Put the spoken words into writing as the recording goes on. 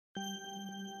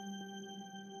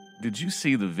Did you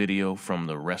see the video from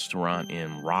the restaurant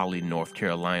in Raleigh, North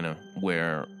Carolina,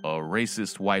 where a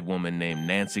racist white woman named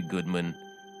Nancy Goodman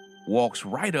walks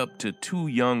right up to two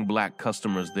young black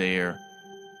customers there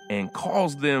and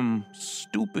calls them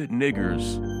stupid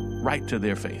niggers right to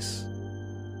their face?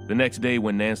 The next day,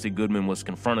 when Nancy Goodman was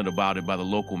confronted about it by the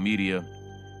local media,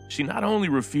 she not only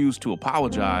refused to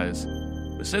apologize,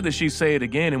 but said that she'd say it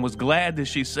again and was glad that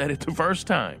she said it the first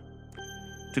time.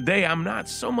 Today, I'm not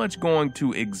so much going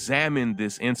to examine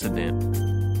this incident,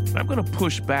 but I'm going to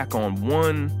push back on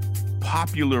one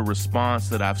popular response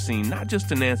that I've seen, not just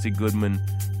to Nancy Goodman,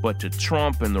 but to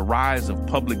Trump and the rise of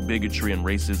public bigotry and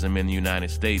racism in the United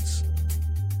States.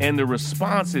 And the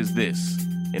response is this,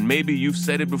 and maybe you've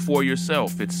said it before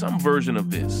yourself, it's some version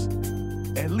of this.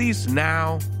 At least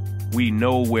now we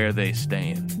know where they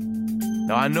stand.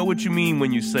 Now, I know what you mean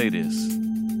when you say this,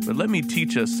 but let me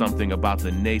teach us something about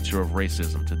the nature of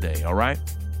racism today, all right?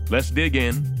 Let's dig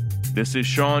in. This is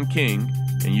Sean King,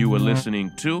 and you are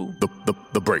listening to The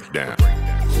Breakdown.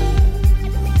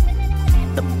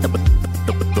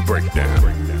 The Breakdown.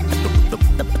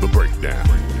 The Breakdown.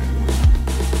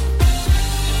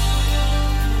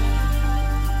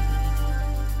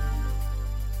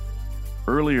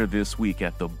 Earlier this week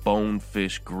at the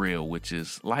Bonefish Grill, which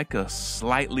is like a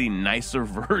slightly nicer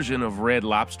version of Red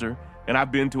Lobster, and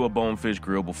I've been to a Bonefish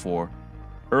Grill before.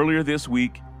 Earlier this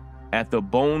week at the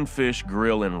Bonefish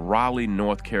Grill in Raleigh,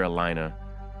 North Carolina,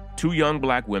 two young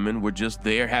black women were just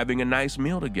there having a nice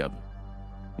meal together,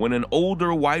 when an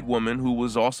older white woman who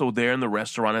was also there in the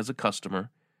restaurant as a customer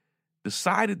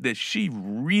decided that she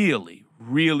really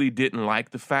didn't like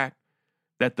the fact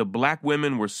that the black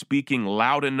women were speaking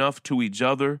loud enough to each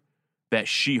other that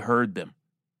she heard them.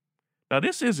 Now,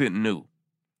 this isn't new.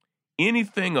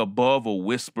 Anything above a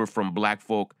whisper from black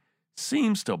folk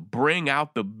seems to bring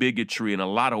out the bigotry in a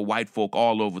lot of white folk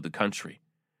all over the country.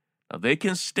 Now, they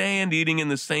can stand eating in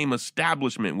the same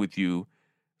establishment with you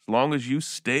as long as you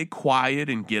stay quiet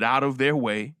and get out of their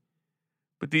way.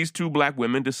 But these two black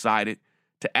women decided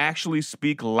to actually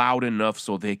speak loud enough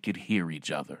so they could hear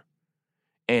each other.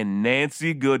 And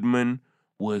Nancy Goodman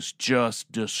was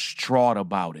just distraught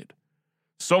about it.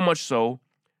 So much so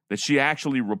that she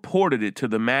actually reported it to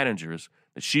the managers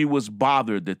that she was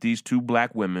bothered that these two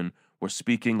black women were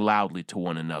speaking loudly to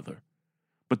one another.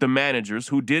 But the managers,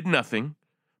 who did nothing,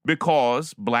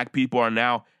 because black people are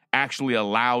now actually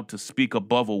allowed to speak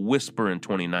above a whisper in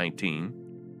 2019.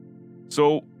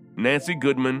 So Nancy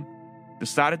Goodman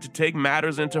decided to take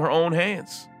matters into her own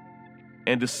hands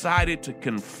and decided to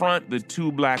confront the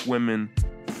two black women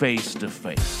face to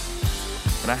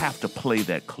face. And I have to play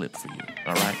that clip for you,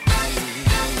 all right?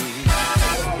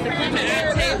 To come to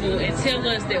our table and tell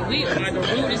us that we are the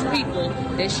rudest people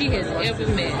that she has ever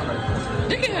met.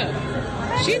 Look at her.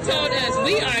 She told us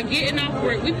we are getting off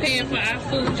work, we paying for our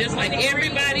food just like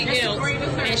everybody else,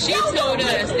 and she told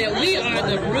us that we are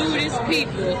the rudest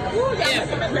people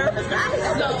ever.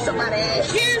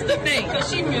 Here's the thing.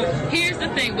 Here's the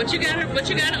thing. What you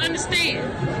gotta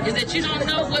understand is that you don't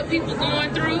know what people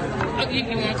going through. Oh, you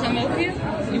want to come over here?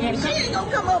 You want to come? She ain't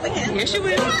gonna come over here. Yes, you will.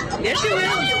 Yes, you will.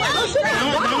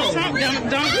 Don't talk.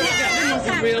 This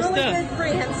is real stuff. Good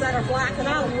friends that are black, and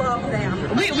I love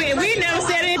them. We never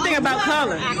said anything about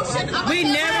color. We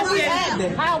never said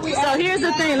anything. So here's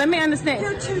the thing. Let me understand.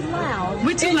 You're too loud.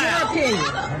 We're too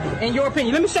loud. In your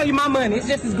opinion. Let me show you my money. It's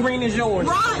just as green as yours.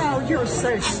 Oh, you're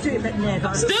so stupid,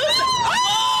 nigga. Stupid?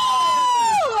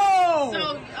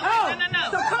 No.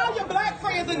 So call your black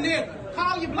friends a nigga.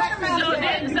 Call your black friends a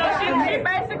nigga. So she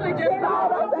basically just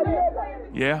called us a nigga.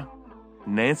 Yeah,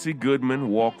 Nancy Goodman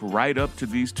walked right up to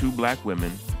these two black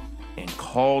women and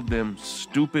called them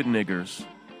stupid niggers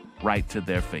right to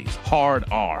their face. Hard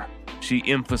R. She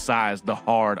emphasized the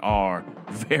hard R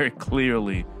very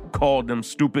clearly, called them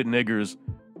stupid niggers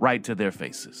right to their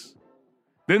faces.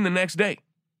 Then the next day,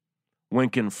 when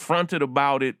confronted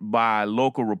about it by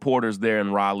local reporters there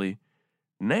in Raleigh,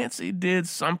 Nancy did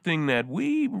something that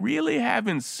we really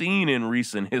haven't seen in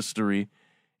recent history,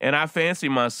 and I fancy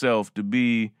myself to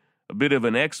be a bit of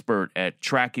an expert at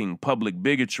tracking public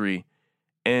bigotry,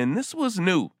 and this was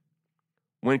new.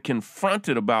 When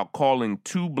confronted about calling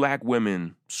two black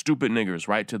women stupid niggers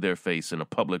right to their face in a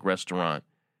public restaurant,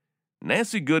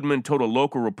 Nancy Goodman told a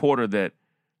local reporter that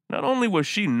not only was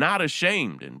she not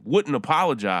ashamed and wouldn't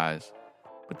apologize,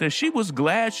 but that she was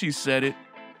glad she said it,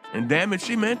 and damn it,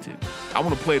 she meant it. I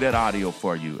want to play that audio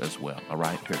for you as well. All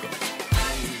right, here it goes.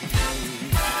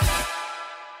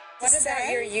 What about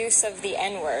your use of the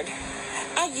N-word?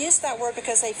 I used that word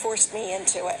because they forced me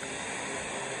into it.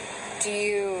 Do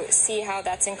you see how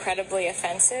that's incredibly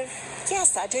offensive?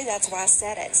 Yes, I do. That's why I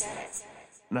said it.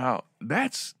 Now,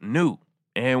 that's new.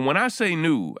 And when I say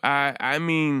new, I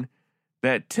mean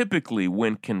that typically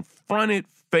when confronted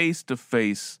face to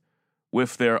face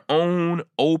with their own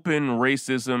open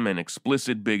racism and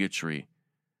explicit bigotry,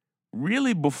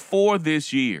 really before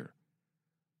this year,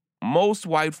 most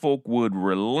white folk would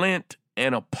relent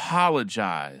and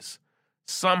apologize,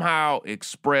 somehow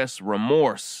express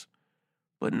remorse,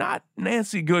 but not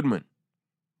Nancy Goodman.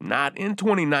 Not in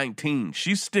 2019.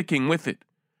 She's sticking with it.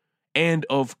 And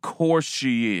of course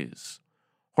she is.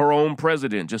 Her own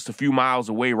president, just a few miles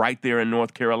away, right there in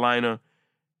North Carolina,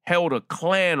 held a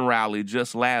Klan rally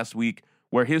just last week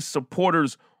where his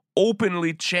supporters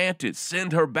openly chanted,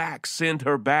 "Send her back, send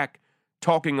her back,"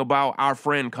 talking about our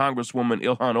friend Congresswoman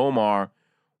Ilhan Omar,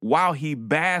 while he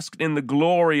basked in the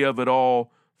glory of it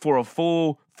all for a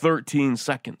full 13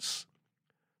 seconds.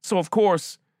 So, of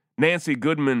course, Nancy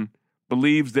Goodman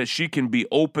believes that she can be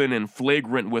open and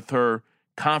flagrant with her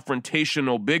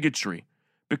confrontational bigotry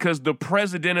because the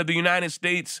president of the United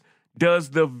States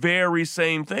does the very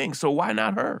same thing. So why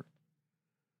not her?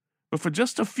 But for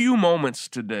just a few moments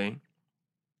today,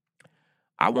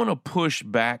 I want to push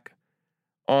back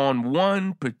on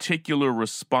one particular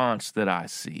response that I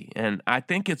see. And I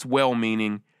think it's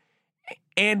well-meaning,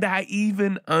 and I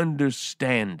even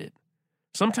understand it.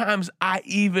 Sometimes I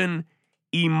even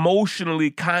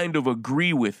emotionally kind of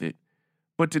agree with it.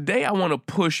 But today I want to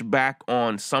push back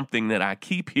on something that I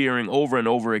keep hearing over and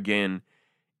over again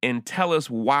and tell us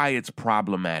why it's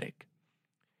problematic.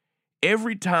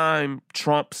 Every time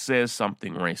Trump says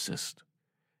something racist,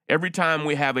 every time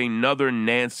we have another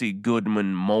Nancy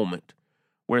Goodman moment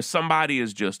where somebody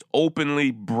is just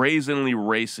openly, brazenly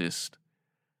racist,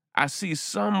 I see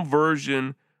some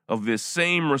version of this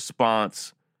same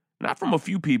response, not from a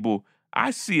few people,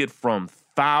 I see it from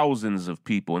thousands of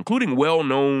people, including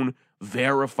well-known,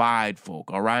 verified folk,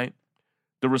 all right?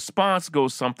 The response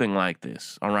goes something like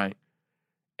this, all right?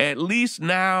 At least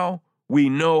now we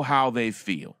know how they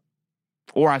feel.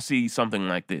 Or I see something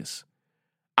like this.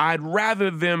 I'd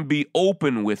rather them be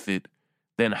open with it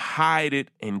than hide it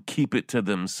and keep it to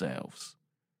themselves.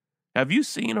 Have you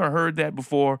seen or heard that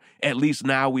before? At least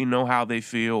now we know how they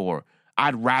feel, or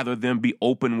I'd rather them be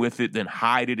open with it than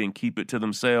hide it and keep it to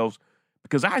themselves.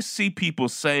 Because I see people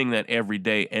saying that every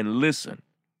day. And listen,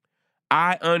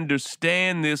 I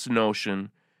understand this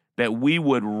notion that we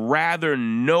would rather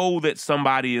know that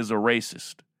somebody is a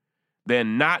racist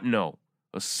than not know,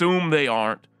 assume they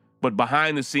aren't, but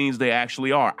behind the scenes they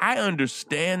actually are. I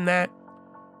understand that,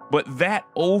 but that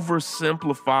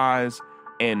oversimplifies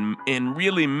and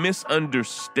really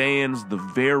misunderstands the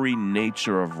very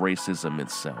nature of racism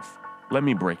itself. Let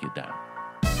me break it down.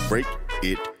 Break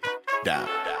it down.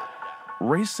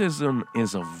 Racism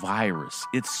is a virus.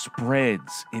 It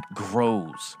spreads, it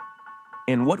grows.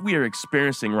 And what we are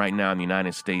experiencing right now in the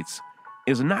United States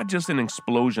is not just an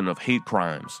explosion of hate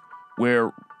crimes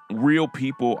where real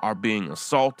people are being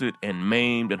assaulted and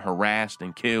maimed and harassed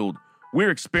and killed. We're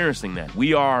experiencing that.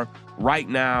 We are right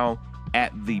now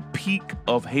at the peak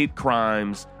of hate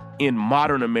crimes in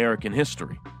modern American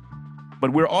history.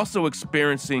 But we're also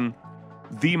experiencing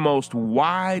the most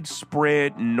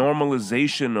widespread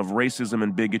normalization of racism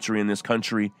and bigotry in this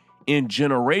country in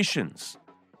generations.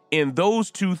 In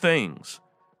those two things,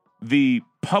 the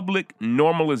public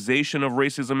normalization of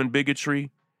racism and bigotry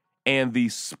and the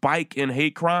spike in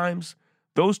hate crimes,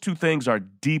 those two things are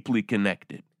deeply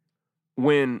connected.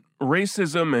 When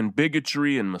racism and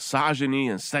bigotry and misogyny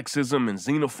and sexism and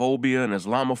xenophobia and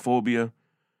Islamophobia,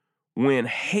 when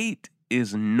hate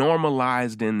is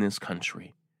normalized in this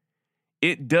country,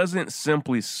 it doesn't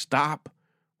simply stop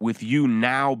with you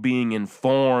now being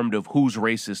informed of who's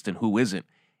racist and who isn't.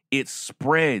 It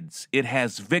spreads. It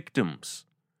has victims.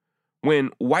 When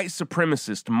white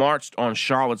supremacists marched on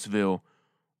Charlottesville,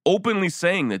 openly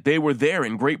saying that they were there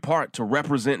in great part to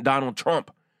represent Donald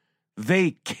Trump,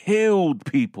 they killed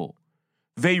people.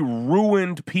 They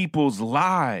ruined people's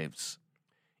lives.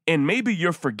 And maybe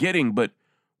you're forgetting, but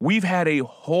we've had a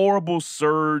horrible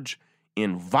surge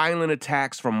in violent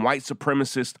attacks from white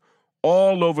supremacists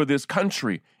all over this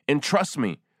country. And trust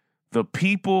me, the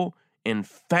people and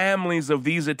families of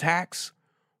these attacks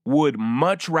would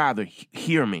much rather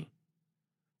hear me.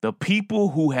 The people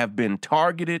who have been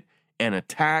targeted and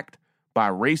attacked by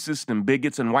racists and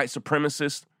bigots and white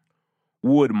supremacists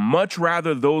would much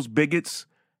rather those bigots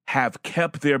have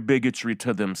kept their bigotry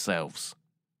to themselves.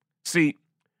 See,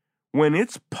 when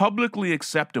it's publicly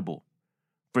acceptable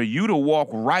for you to walk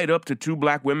right up to two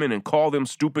black women and call them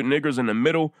stupid niggers in the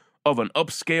middle of an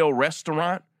upscale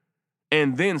restaurant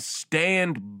and then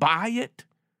stand by it,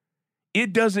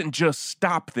 it doesn't just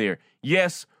stop there.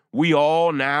 Yes, we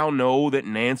all now know that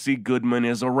Nancy Goodman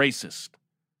is a racist.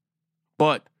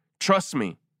 But trust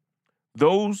me,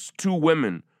 those two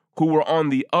women who were on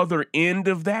the other end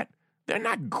of that, they're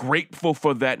not grateful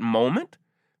for that moment.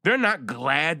 They're not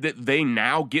glad that they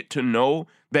now get to know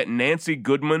that Nancy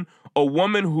Goodman, a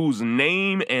woman whose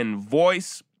name and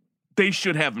voice they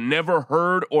should have never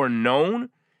heard or known,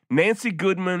 Nancy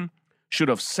Goodman should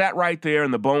have sat right there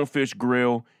in the Bonefish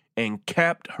Grill and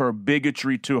kept her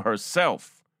bigotry to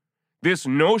herself. This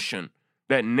notion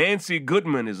that Nancy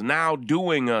Goodman is now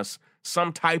doing us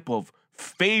some type of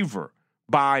favor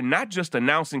by not just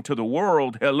announcing to the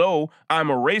world, hello, I'm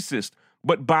a racist,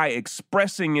 but by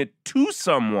expressing it to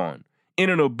someone in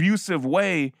an abusive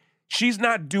way, she's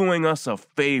not doing us a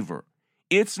favor.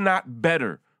 It's not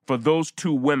better for those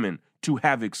two women to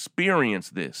have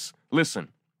experienced this. Listen,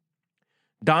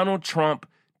 Donald Trump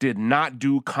did not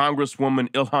do Congresswoman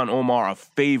Ilhan Omar a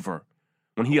favor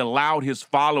when he allowed his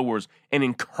followers and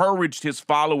encouraged his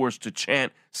followers to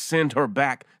chant, send her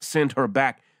back, send her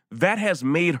back. That has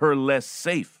made her less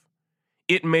safe.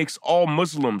 It makes all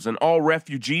Muslims and all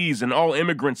refugees and all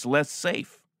immigrants less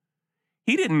safe.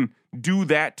 He didn't do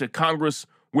that to Congresswomen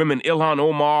Ilhan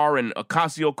Omar and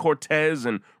Ocasio-Cortez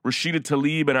and Rashida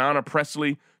Tlaib and Ayanna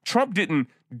Pressley. Trump didn't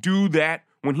do that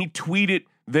when he tweeted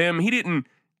them. He didn't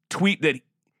tweet that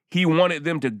he wanted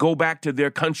them to go back to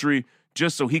their country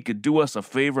just so he could do us a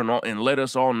favor and let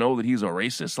us all know that he's a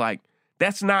racist. Like,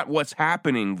 that's not what's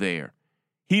happening there.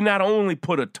 He not only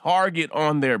put a target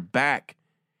on their back,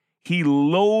 he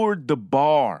lowered the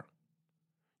bar,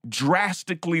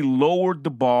 drastically lowered the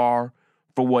bar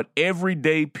for what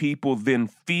everyday people then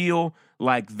feel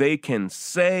like they can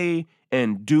say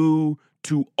and do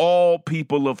to all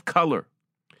people of color.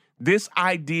 This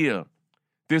idea,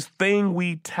 this thing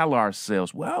we tell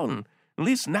ourselves, well, at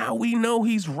least now we know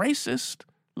he's racist.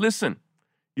 Listen,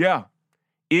 yeah,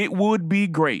 it would be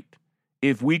great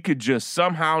if we could just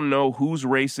somehow know who's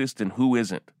racist and who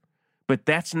isn't. But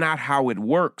that's not how it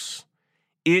works.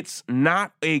 It's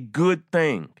not a good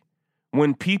thing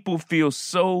when people feel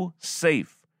so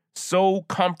safe, so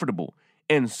comfortable,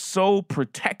 and so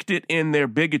protected in their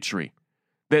bigotry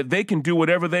that they can do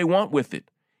whatever they want with it.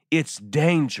 It's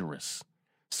dangerous.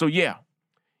 So yeah,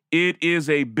 it is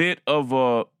a bit of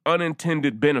a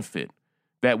unintended benefit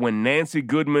that when Nancy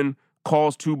Goodman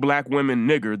calls two black women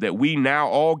nigger, that we now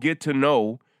all get to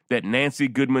know that Nancy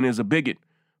Goodman is a bigot.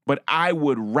 But I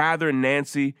would rather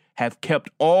Nancy have kept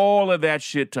all of that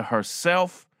shit to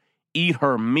herself, eat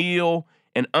her meal,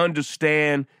 and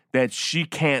understand that she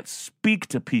can't speak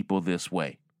to people this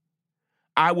way.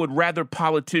 I would rather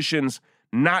politicians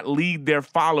not lead their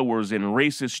followers in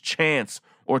racist chants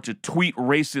or to tweet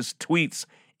racist tweets.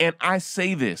 And I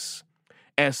say this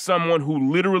as someone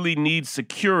who literally needs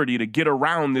security to get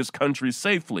around this country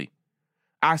safely.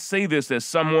 I say this as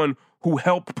someone who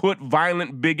helped put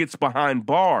violent bigots behind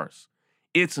bars.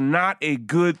 It's not a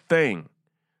good thing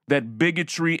that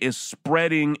bigotry is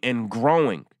spreading and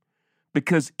growing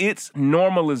because its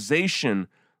normalization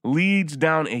leads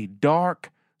down a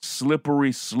dark,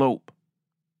 slippery slope.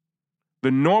 The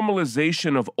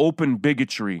normalization of open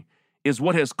bigotry is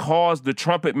what has caused the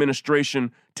Trump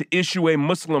administration to issue a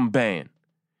Muslim ban.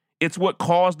 It's what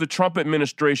caused the Trump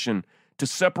administration to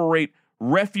separate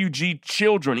refugee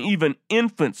children, even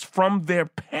infants, from their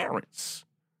parents,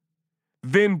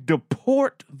 then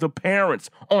deport the parents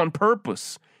on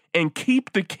purpose and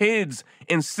keep the kids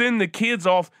and send the kids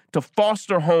off to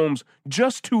foster homes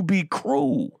just to be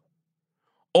cruel.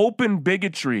 Open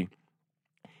bigotry,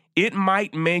 it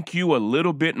might make you a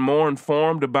little bit more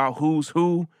informed about who's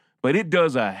who, but it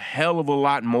does a hell of a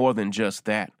lot more than just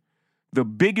that. The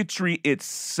bigotry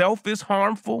itself is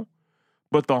harmful,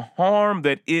 but the harm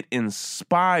that it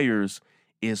inspires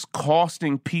is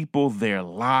costing people their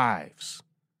lives.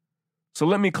 So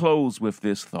let me close with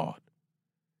this thought.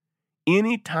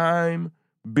 Anytime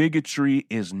bigotry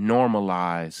is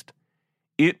normalized,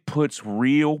 it puts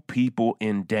real people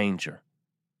in danger.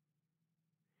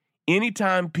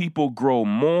 Anytime people grow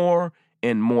more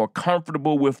and more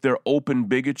comfortable with their open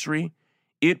bigotry,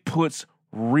 it puts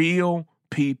real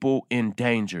people in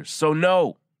danger. So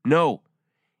no,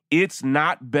 it's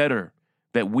not better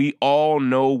that we all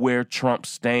know where Trump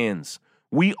stands.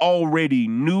 We already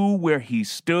knew where he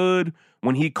stood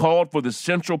when he called for the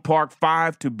Central Park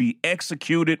Five to be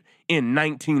executed in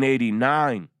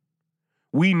 1989.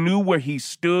 We knew where he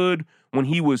stood when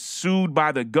he was sued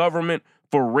by the government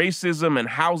for racism and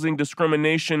housing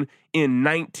discrimination in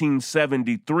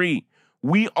 1973.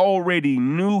 We already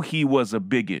knew he was a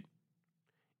bigot.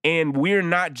 And we're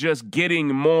not just getting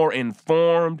more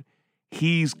informed.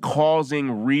 He's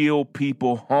causing real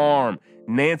people harm.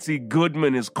 Nancy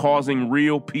Goodman is causing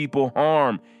real people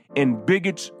harm. And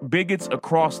bigots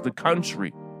across the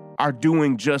country are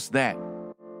doing just that.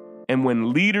 And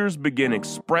when leaders begin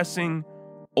expressing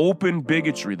open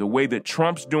bigotry the way that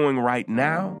Trump's doing right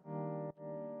now,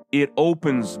 it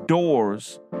opens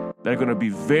doors that are going to be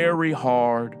very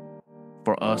hard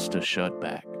for us to shut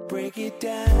back. Break it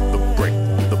down. The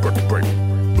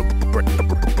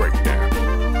breakdown.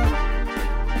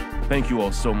 Thank you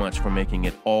all so much for making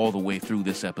it all the way through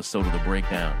this episode of The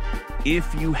Breakdown.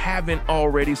 If you haven't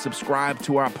already subscribed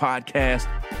to our podcast,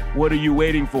 what are you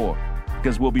waiting for?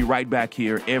 Because we'll be right back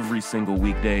here every single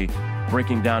weekday,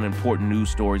 breaking down important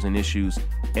news stories and issues.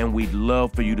 And we'd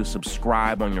love for you to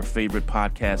subscribe on your favorite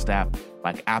podcast app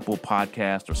like Apple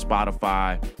Podcast or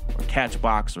Spotify or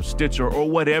Catchbox or Stitcher or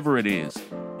whatever it is.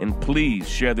 And please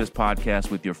share this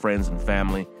podcast with your friends and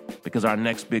family, because our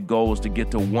next big goal is to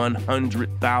get to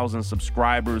 100,000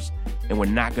 subscribers, and we're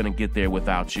not going to get there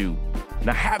without you.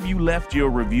 Now, have you left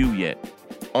your review yet?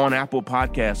 On Apple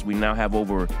Podcasts, we now have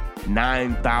over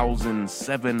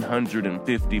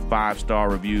 9,750 five-star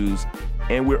reviews,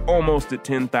 and we're almost at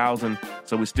 10,000,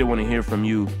 so we still want to hear from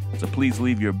you. So please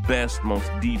leave your best, most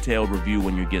detailed review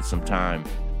when you get some time.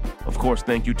 Of course,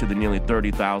 thank you to the nearly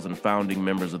 30,000 founding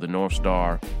members of the North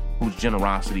Star, whose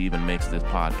generosity even makes this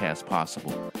podcast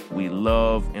possible. We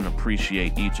love and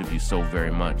appreciate each of you so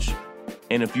very much.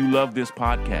 And if you love this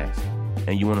podcast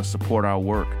and you want to support our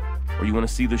work, or you want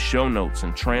to see the show notes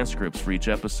and transcripts for each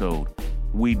episode,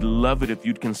 we'd love it if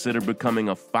you'd consider becoming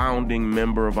a founding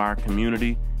member of our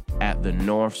community at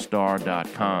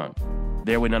thenorthstar.com.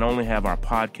 There we not only have our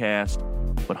podcast,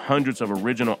 but hundreds of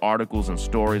original articles and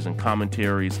stories and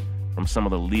commentaries from some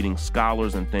of the leading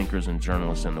scholars and thinkers and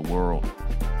journalists in the world.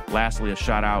 Lastly, a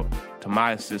shout out to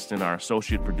my assistant, our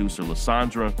associate producer,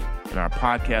 Lysandra, and our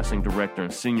podcasting director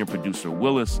and senior producer,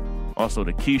 Willis. Also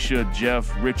to Keisha,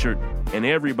 Jeff, Richard, and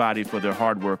everybody for their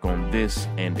hard work on this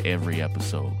and every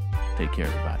episode. Take care,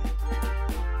 everybody.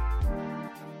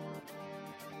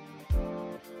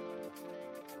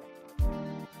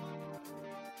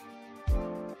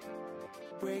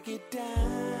 Break it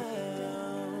down.